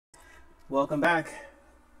Welcome back.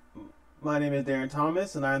 My name is Darren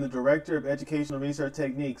Thomas and I am the Director of Educational Research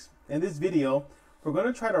Techniques. In this video, we're going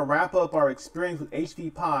to try to wrap up our experience with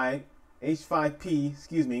H5P,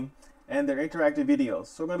 and their interactive videos.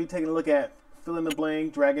 So we're going to be taking a look at fill in the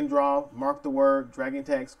blank, drag and drop, mark the word, dragging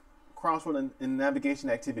text, crossword, and navigation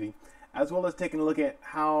activity, as well as taking a look at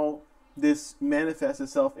how this manifests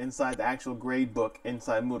itself inside the actual grade book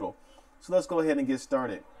inside Moodle. So let's go ahead and get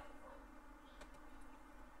started.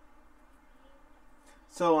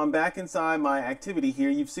 So I'm back inside my activity here.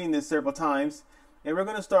 You've seen this several times. And we're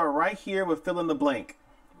going to start right here with fill in the blank.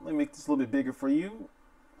 Let me make this a little bit bigger for you.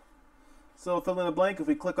 So fill in the blank, if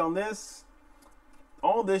we click on this,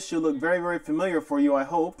 all this should look very, very familiar for you, I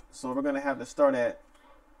hope. So we're going to have to start at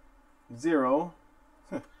 0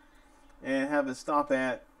 and have it stop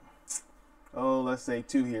at, let's say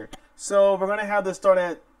 2 here. So we're going to have this start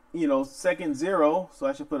at, second 0. So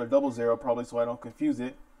I should put a double 0 probably so I don't confuse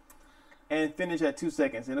it. And finish at 2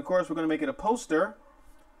 seconds. And of course, we're going to make it a poster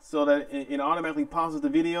so that it automatically pauses the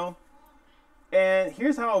video. And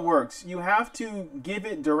here's how it works. You have to give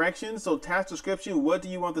it directions. So task description, what do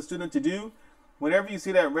you want the student to do? Whenever you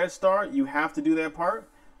see that red star, you have to do that part.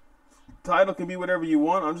 Title can be whatever you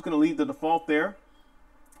want. I'm just going to leave the default there.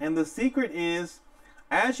 And the secret is,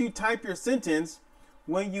 as you type your sentence,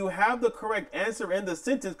 when you have the correct answer in the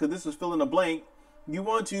sentence, because this was fill in the blank, you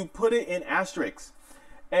want to put it in asterisks.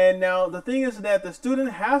 And now the thing is that the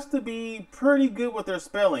student has to be pretty good with their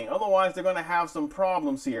spelling. Otherwise, they're going to have some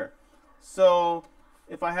problems here. So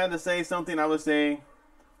if I had to say something, I would say,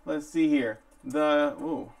 let's see here.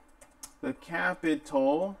 The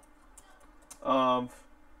capital of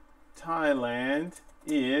Thailand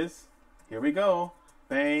is, here we go,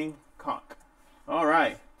 Bangkok. All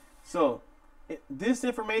right. So this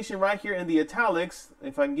information right here in the italics,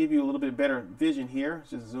 if I can give you a little bit better vision here,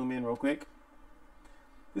 just zoom in real quick.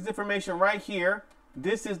 This information right here,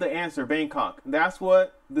 this is the answer, Bangkok. That's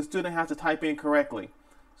what the student has to type in correctly.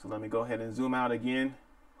 So let me go ahead and zoom out again.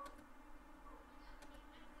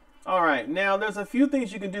 All right, now there's a few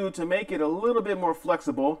things you can do to make it a little bit more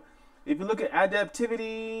flexible. If you look at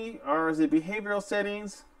adaptivity, or is it behavioral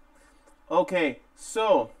settings? Okay,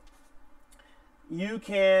 so you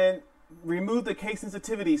can remove the case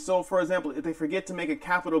sensitivity. So for example, if they forget to make a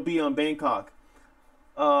capital B on Bangkok,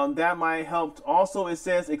 that might help. Also, it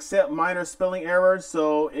says accept minor spelling errors,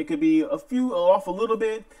 so it could be a few off a little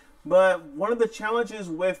bit. But one of the challenges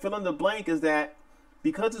with fill in the blank is that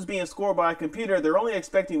because it's being scored by a computer, they're only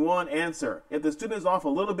expecting one answer. If the student is off a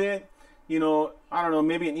little bit, I don't know,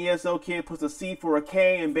 maybe an ESO kid puts a C for a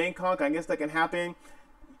K in Bangkok, I guess that can happen,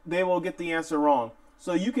 they will get the answer wrong.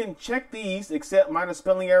 So you can check these, accept minor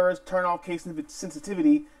spelling errors, turn off case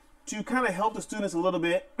sensitivity, to kind of help the students a little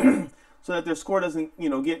bit so that their score doesn't,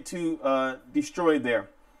 get too destroyed there.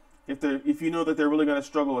 If you know that they're really going to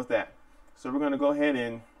struggle with that. So we're going to go ahead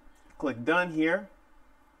and click done here.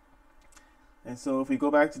 And so if we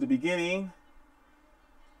go back to the beginning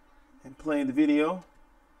and play the video,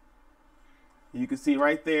 you can see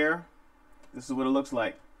right there, this is what it looks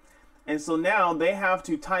like. And so now they have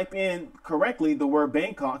to type in correctly the word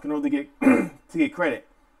Bangkok in order to get to get credit,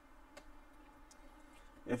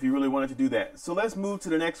 if you really wanted to do that. So let's move to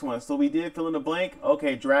the next one. So we did fill in the blank.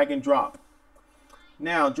 Okay, drag and drop.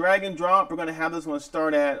 Now, drag and drop, we're going to have this one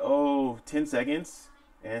start at, 10 seconds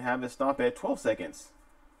and have it stop at 12 seconds.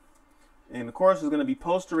 And of course, it's going to be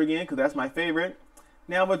poster again because that's my favorite.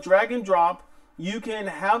 Now, with drag and drop, you can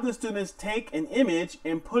have the students take an image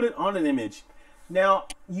and put it on an image. Now,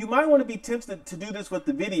 you might want to be tempted to do this with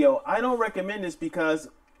the video. I don't recommend this because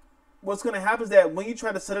what's going to happen is that when you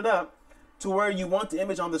try to set it up to where you want the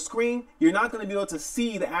image on the screen, you're not going to be able to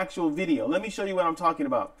see the actual video. Let me show you what I'm talking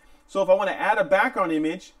about. So if I want to add a background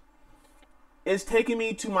image, it's taking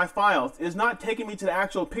me to my files. It's not taking me to the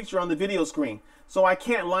actual picture on the video screen. So I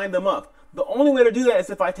can't line them up. The only way to do that is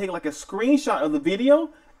if I take like a screenshot of the video,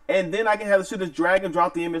 and then I can have the students drag and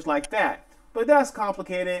drop the image like that. But that's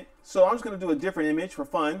complicated. So I'm just going to do a different image for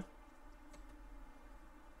fun.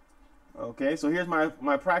 Okay, so here's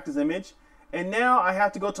my practice image. And now I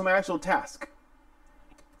have to go to my actual task.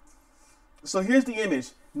 So here's the image.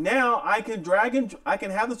 Now I can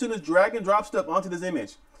have the students drag and drop stuff onto this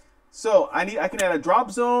image. So I can add a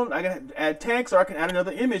drop zone, I can add text, or I can add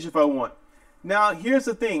another image if I want. Now here's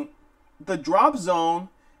the thing. The drop zone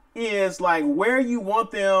is like where you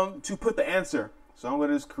want them to put the answer. So I'm going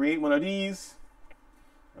to just create one of these.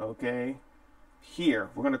 Okay. Here.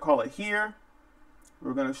 We're going to call it here.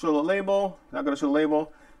 We're going to show the label. Not going to show the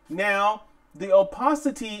label. Now, the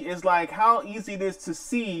opacity is like how easy it is to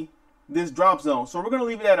see this drop zone. So we're going to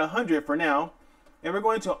leave it at 100 for now. And we're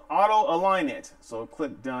going to auto align it. So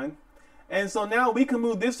click done. And so now we can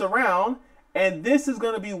move this around, and this is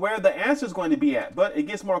going to be where the answer is going to be at. But it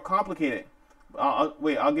gets more complicated.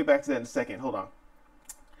 Wait, I'll get back to that in a second. Hold on.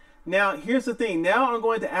 Now, here's the thing. Now I'm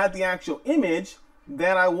going to add the actual image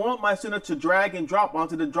that I want my student to drag and drop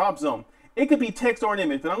onto the drop zone. It could be text or an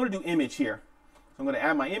image, but I'm going to do image here. So I'm going to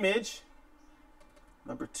add my image,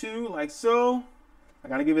 number 2, like so. I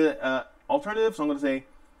got to give it an alternative, so I'm going to say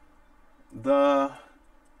the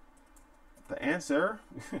answer.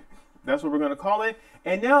 That's what we're going to call it.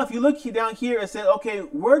 And now if you look down here, it says, okay,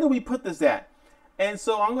 where do we put this at? And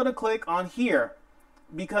so I'm going to click on here,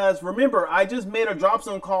 because remember, I just made a drop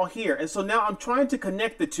zone call here. And so now I'm trying to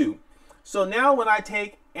connect the two. So now when I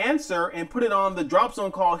take answer and put it on the drop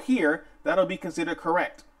zone call here, that'll be considered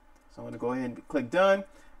correct. So I'm going to go ahead and click done.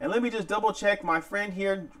 And let me just double check my friend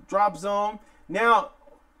here, drop zone. Now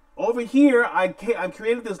over here, I've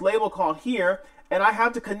created this label called here, and I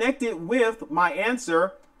have to connect it with my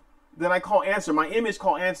answer that I call answer, my image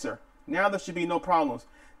called answer. Now there should be no problems.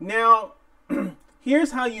 Now,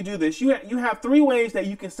 here's how you do this. You have 3 ways that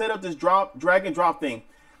you can set up this drag and drop thing.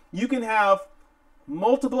 You can have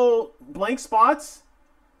multiple blank spots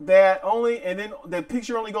and then the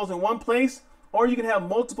picture only goes in one place, or you can have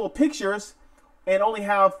multiple pictures and only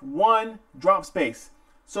have one drop space.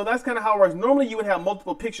 So that's kind of how it works. Normally you would have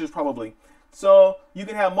multiple pictures probably. So you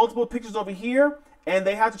can have multiple pictures over here, and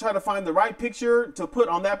they have to try to find the right picture to put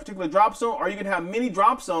on that particular drop zone, or you can have many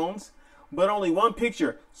drop zones, but only one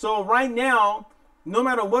picture. So right now, no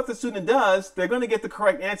matter what the student does, they're going to get the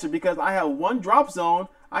correct answer because I have one drop zone,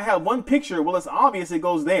 I have one picture. Well, it's obvious it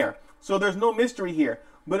goes there. So there's no mystery here.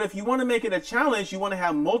 But if you want to make it a challenge, you want to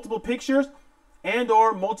have multiple pictures and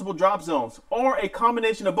or multiple drop zones, or a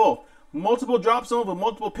combination of both. Multiple drop zones with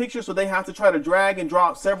multiple pictures, so they have to try to drag and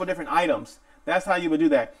drop several different items. That's how you would do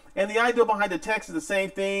that. And the idea behind the text is the same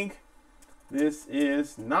thing. This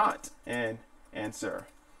is not an answer.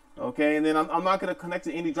 Okay, and then I'm not going to connect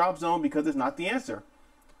to any drop zone because it's not the answer.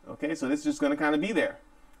 Okay, so this is just going to kind of be there.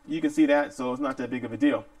 You can see that, so it's not that big of a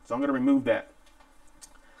deal. So I'm going to remove that.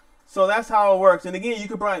 So that's how it works. And again, you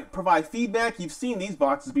can provide feedback. You've seen these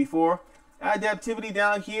boxes before. Adaptivity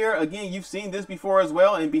down here. Again, you've seen this before as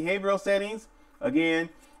well in behavioral settings. Again,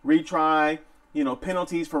 retry,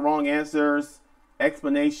 penalties for wrong answers,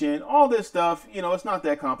 explanation, all this stuff. It's not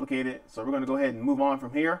that complicated. So we're going to go ahead and move on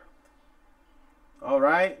from here. All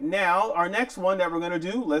right, now our next one that we're going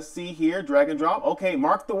to do, let's see here, drag and drop. Okay,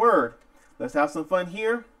 mark the word. Let's have some fun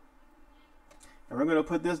here. And we're going to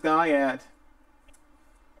put this guy at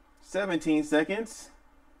 17 seconds.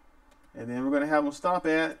 And then we're going to have him stop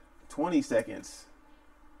at 20 seconds.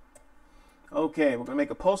 Okay, we're going to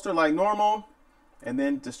make a poster like normal. And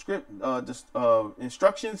then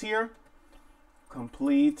instructions here.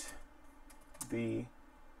 Complete the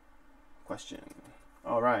question.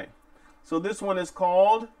 All right. So this one is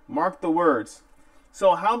called Mark the Words.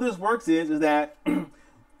 So how this works is that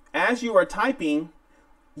as you are typing,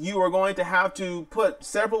 you are going to have to put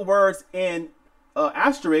several words in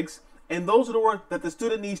asterisks, and those are the words that the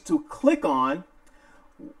student needs to click on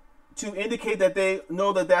to indicate that they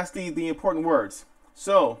know that that's the important words.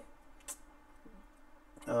 So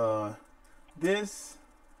this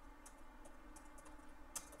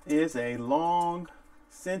is a long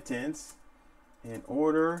sentence in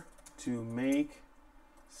order to make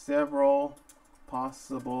several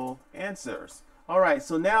possible answers. All right,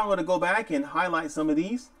 so now I'm going to go back and highlight some of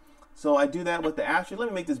these. So I do that with the asterisk. Let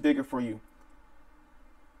me make this bigger for you.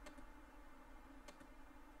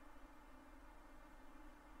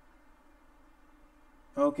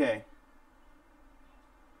 Okay.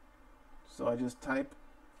 So I just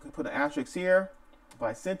put an asterisk here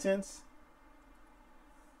by sentence,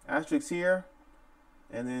 asterisk here,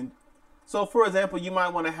 and then so for example, you might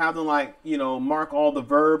want to have them mark all the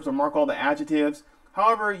verbs or mark all the adjectives,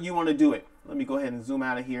 however you want to do it. Let me go ahead and zoom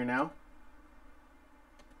out of here now.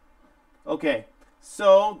 Okay,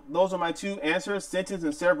 so those are my 2 answers, sentence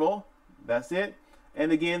and several. That's it.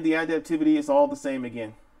 And again, the adaptivity is all the same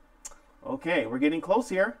again. Okay, we're getting close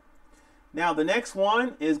here. Now the next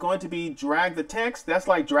one is going to be drag the text. That's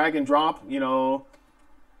like drag and drop,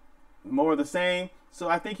 more of the same. So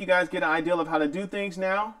I think you guys get an idea of how to do things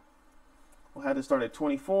now. We'll have to start at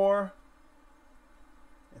 24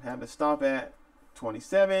 and have it stop at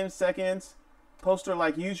 27 seconds. Poster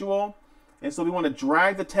like usual. And so we want to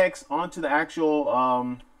drag the text onto the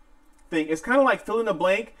actual thing. It's kind of like fill in the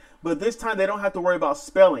blank, but this time they don't have to worry about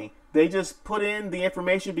spelling. They just put in the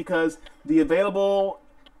information because the available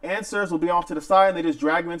answers will be off to the side, and they just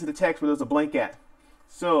drag them into the text where there's a blank at.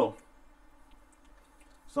 So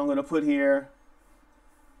I'm going to put here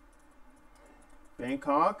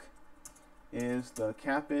Bangkok is the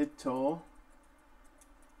capital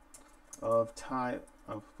of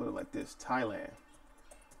I'll put it like this, Thailand.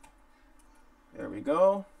 There we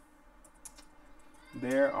go.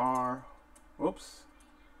 There are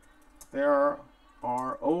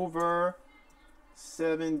over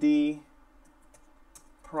 70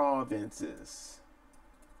 provinces.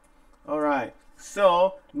 All right,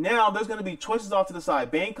 so now there's going to be choices off to the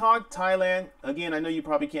side. Bangkok, Thailand. Again, I know you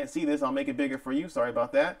probably can't see this. I'll make it bigger for you. Sorry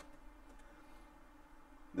about that.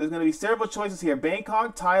 There's going to be several choices here.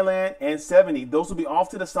 Bangkok, Thailand, and 70. Those will be off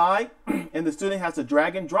to the side, and the student has to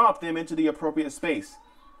drag and drop them into the appropriate space.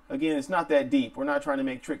 Again, it's not that deep. We're not trying to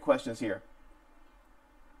make trick questions here.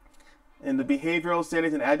 And the behavioral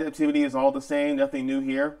settings and adaptivity is all the same. Nothing new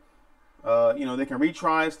here. You know, they can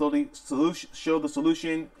retry, slowly show the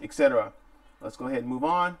solution, etc. Let's go ahead and move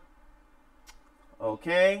on.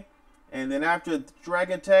 Okay. And then after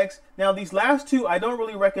drag and text, now these last two, I don't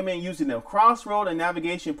really recommend using them. Crossroad and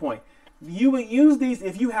navigation point. You would use these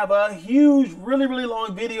if you have a huge, really, really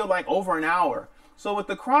long video, like over an hour. So with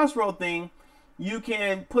the crossroad thing, you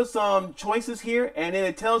can put some choices here, and then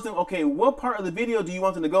it tells them, okay, what part of the video do you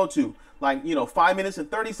want them to go to? Like, you know, 5 minutes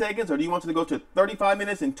and 30 seconds, or do you want them to go to 35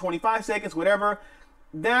 minutes and 25 seconds, whatever.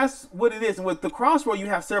 That's what it is. And with the crossroad, you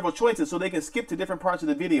have several choices, so they can skip to different parts of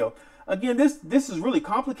the video. Again, this is really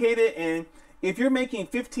complicated, and if you're making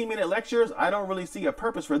 15-minute lectures, I don't really see a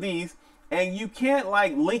purpose for these. And you can't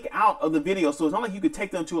like link out of the video, so it's not like you could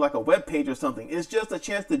take them to like a web page or something. It's just a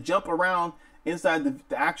chance to jump around inside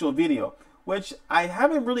the actual video, which I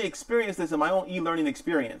haven't really experienced this in my own e-learning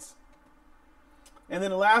experience. And then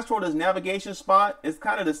the last one is navigation spot. It's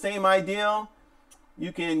kind of the same idea.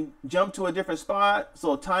 You can jump to a different spot,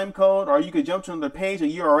 so time code, or you could jump to another page, a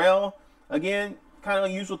URL. Again, kind of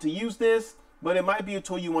unusual to use this, but it might be a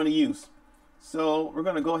tool you want to use. So we're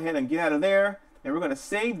going to go ahead and get out of there, and we're going to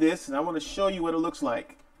save this, and I want to show you what it looks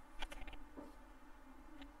like.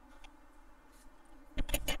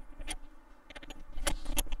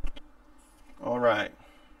 All right.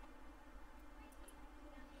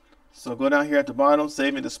 So go down here at the bottom,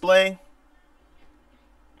 save and display.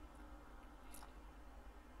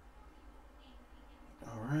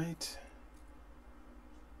 All right.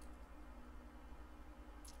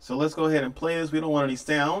 So let's go ahead and play this. We don't want any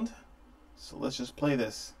sound, so let's just play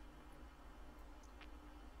this.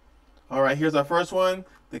 All right, here's our first one.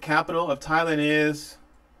 The capital of Thailand is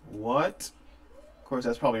what? Of course,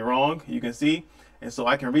 that's probably wrong. You can see. And so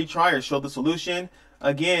I can retry or show the solution.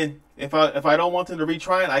 Again, if I don't want them to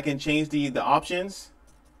retry it, I can change the options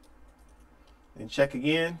and check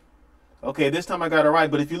again. Okay, this time I got it right.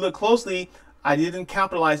 But if you look closely, I didn't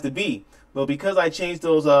capitalize the B. But because I changed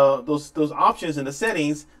those options in the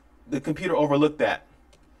settings, the computer overlooked that.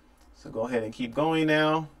 So go ahead and keep going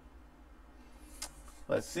now.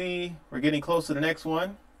 Let's see. We're getting close to the next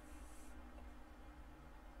one.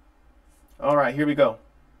 All right, here we go.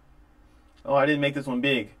 Oh, I didn't make this one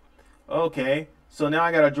big. Okay, so now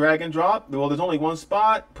I got to drag and drop. Well, there's only one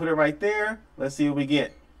spot. Put it right there. Let's see what we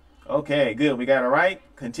get. Okay, good. We got it right.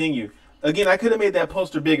 Continue. Again, I could have made that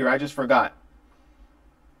poster bigger. I just forgot.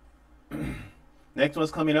 Next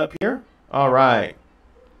one's coming up here. All right.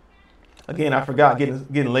 Again, I forgot,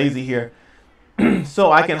 getting lazy here.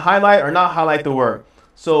 So I can highlight or not highlight the word.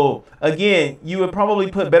 So again, you would probably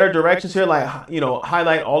put better directions here, like, you know,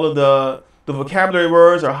 highlight all of the vocabulary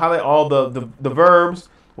words, or highlight all the verbs,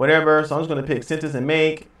 whatever. So I'm just going to pick sentence and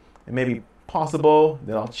make, and maybe possible.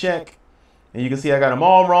 Then I'll check, and you can see I got them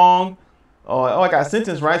all wrong. Oh, I got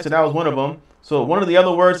sentence right, so that was one of them. So one of the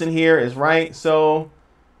other words in here is right. So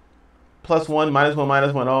 +1, -1,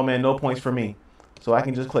 -1. Oh man, no points for me. So I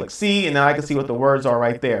can just click C, and now I can see what the words are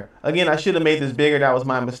right there. Again, I should have made this bigger. That was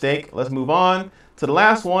my mistake. Let's move on to the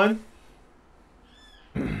last one.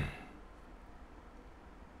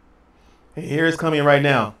 Here it's coming right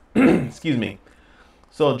now. Excuse me.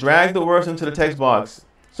 So drag the words into the text box.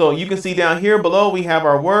 So you can see down here below we have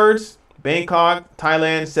our words, Bangkok,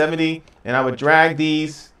 Thailand, 70, and I would drag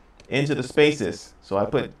these into the spaces. So I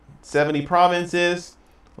put 70 provinces.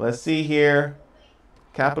 Let's see here.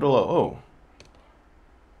 Capital O.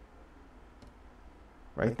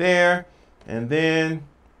 Right there. And then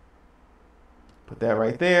put that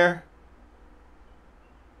right there.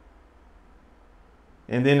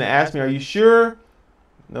 And then it asked me, are you sure?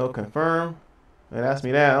 No, confirm. It asked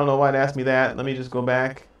me that. I don't know why it asked me that. Let me just go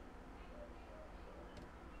back.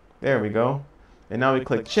 There we go. And now we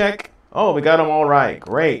click check. Oh, we got them all right.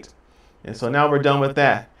 Great. And so now we're done with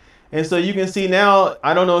that. And so you can see now,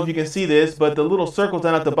 I don't know if you can see this, but the little circles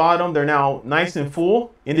down at the bottom, they're now nice and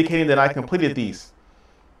full, indicating that I completed these.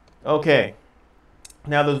 Okay.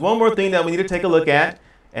 Now there's one more thing that we need to take a look at,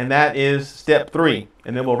 and that is step 3.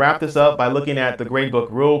 And then we'll wrap this up by looking at the gradebook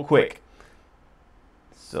real quick.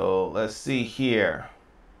 So let's see here.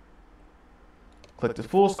 Click the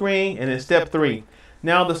full screen, and then step 3.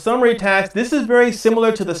 Now the summary task, this is very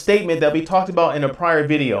similar to the statement that we talked about in a prior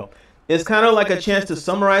video. It's kind of like a chance to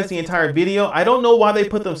summarize the entire video. I don't know why they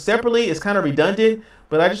put them separately. It's kind of redundant,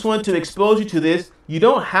 but I just wanted to expose you to this. You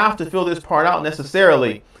don't have to fill this part out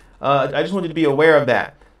necessarily. I just wanted you to be aware of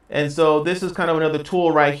that. And so this is kind of another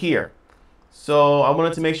tool right here. So I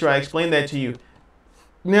wanted to make sure I explained that to you.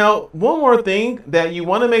 Now, one more thing that you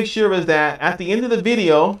want to make sure is that at the end of the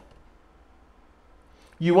video,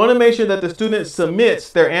 you want to make sure that the student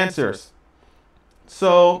submits their answers.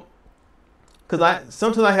 So, because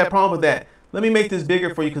sometimes I have problems with that. Let me make this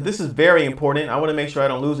bigger for you because this is very important. I want to make sure I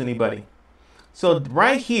don't lose anybody. So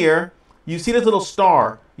right here, you see this little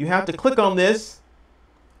star. You have to click on this,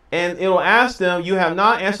 and it'll ask them, you have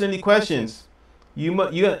not answered any questions. You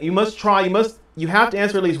have to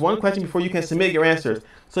answer at least one question before you can submit your answers.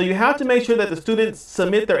 So you have to make sure that the students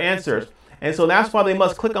submit their answers. And so that's why they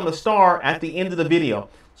must click on the star at the end of the video.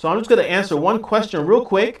 So I'm just going to answer one question real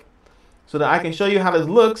quick so that I can show you how this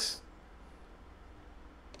looks.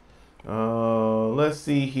 Let's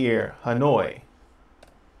see here. Hanoi.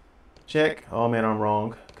 Check. Oh man, I'm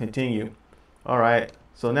wrong. Continue. All right.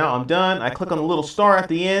 So now I'm done. I click on the little star at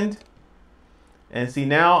the end. And see,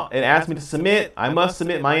 now it asks me to submit. I must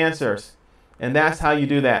submit my answers. And that's how you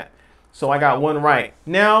do that. So I got one right.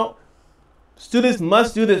 Now, students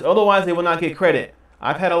must do this, otherwise they will not get credit.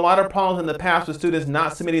 I've had a lot of problems in the past with students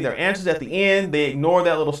not submitting their answers at the end. They ignore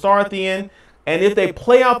that little star at the end. And if they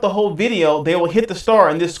play out the whole video, they will hit the star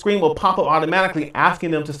and this screen will pop up automatically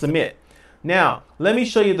asking them to submit. Now, let me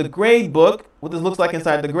show you the grade book, what this looks like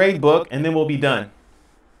inside the grade book, and then we'll be done.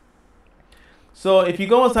 So if you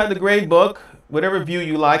go inside the grade book, whatever view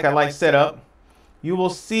you like, I like setup, you will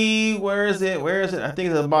see, where is it? I think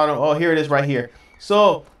it's at the bottom. Oh, here it is right here.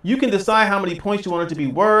 So you can decide how many points you want it to be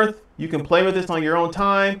worth. You can play with this on your own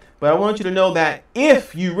time, but I want you to know that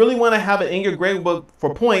if you really want to have it in your grade book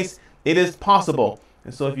for points, it is possible.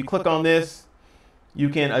 And so if you click on this, you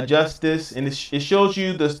can adjust this, and it shows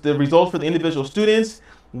you the results for the individual students,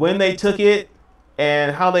 when they took it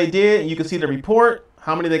and how they did. You can see the report,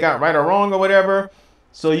 how many they got right or wrong or whatever.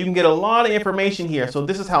 So you can get a lot of information here. So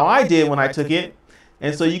this is how I did when I took it.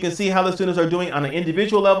 And so you can see how the students are doing on an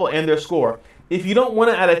individual level and their score. If you don't want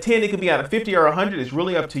it out of 10, it could be out of 50 or 100. It's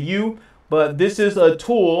really up to you. But this is a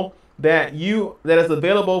tool that is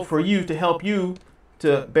available for you to help you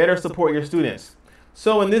to better support your students.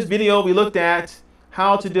 So in this video, we looked at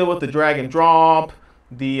how to deal with the drag and drop,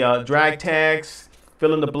 the drag text,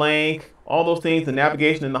 fill in the blank, all those things, the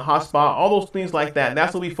navigation in the hotspot, all those things like that.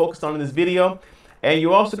 That's what we focused on in this video. And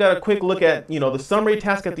you also got a quick look at, the summary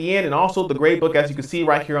task at the end, and also the gradebook, as you can see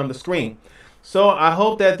right here on the screen. So I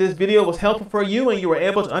hope that this video was helpful for you and you were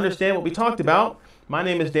able to understand what we talked about. My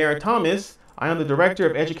name is Darren Thomas. I am the Director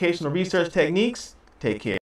of Educational Research Techniques. Take care.